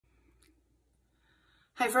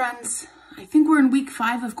Hi friends, I think we're in week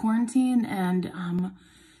 5 of quarantine and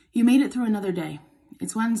you made it through another day.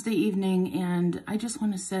 It's Wednesday evening and I just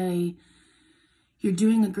want to say you're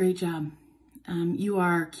doing a great job. You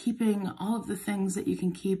are keeping all of the things that you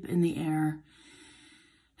can keep in the air.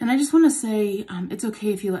 And I just want to say it's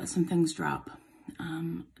okay if you let some things drop.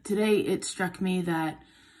 Today it struck me that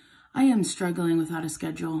I am struggling without a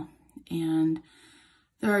schedule, and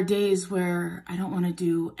there are days where I don't want to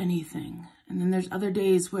do anything. And then there's other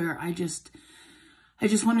days where I just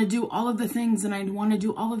want to do all of the things, and I want to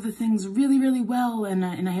do all of the things really, really well. And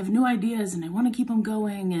I have new ideas and I want to keep them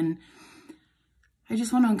going. And I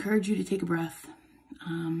just want to encourage you to take a breath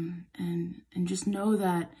and just know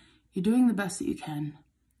that you're doing the best that you can.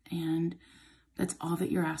 And that's all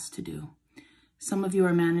that you're asked to do. Some of you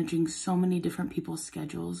are managing so many different people's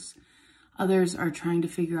schedules. Others are trying to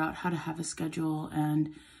figure out how to have a schedule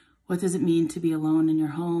and what does it mean to be alone in your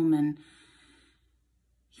home, and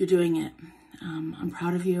you're doing it. I'm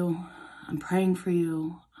proud of you. I'm praying for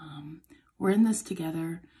you. We're in this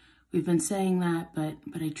together. We've been saying that, but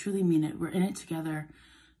I truly mean it. We're in it together.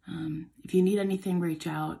 If you need anything, reach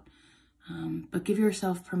out. But give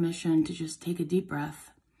yourself permission to just take a deep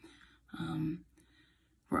breath.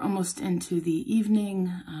 We're almost into the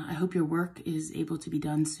evening. I hope your work is able to be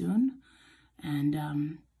done soon.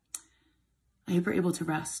 And I hope you're able to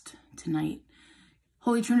rest tonight.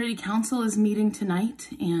 Holy Trinity Council is meeting tonight,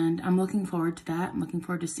 and I'm looking forward to that. I'm looking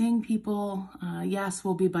forward to seeing people. Yes,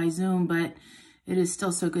 we'll be by Zoom, but it is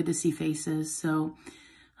still so good to see faces. So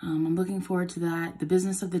I'm looking forward to that. The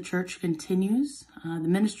business of the church continues. The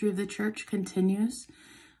ministry of the church continues.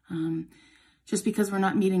 Just because we're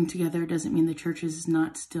not meeting together doesn't mean the church is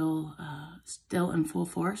not still in full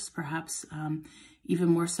force, perhaps even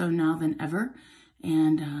more so now than ever.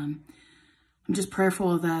 And I'm just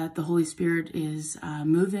prayerful that the Holy Spirit is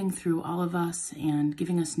moving through all of us and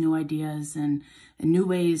giving us new ideas and new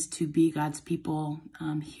ways to be God's people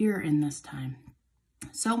here in this time.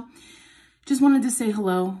 So just wanted to say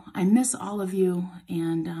hello. I miss all of you,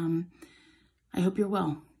 and I hope you're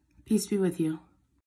well. Peace be with you.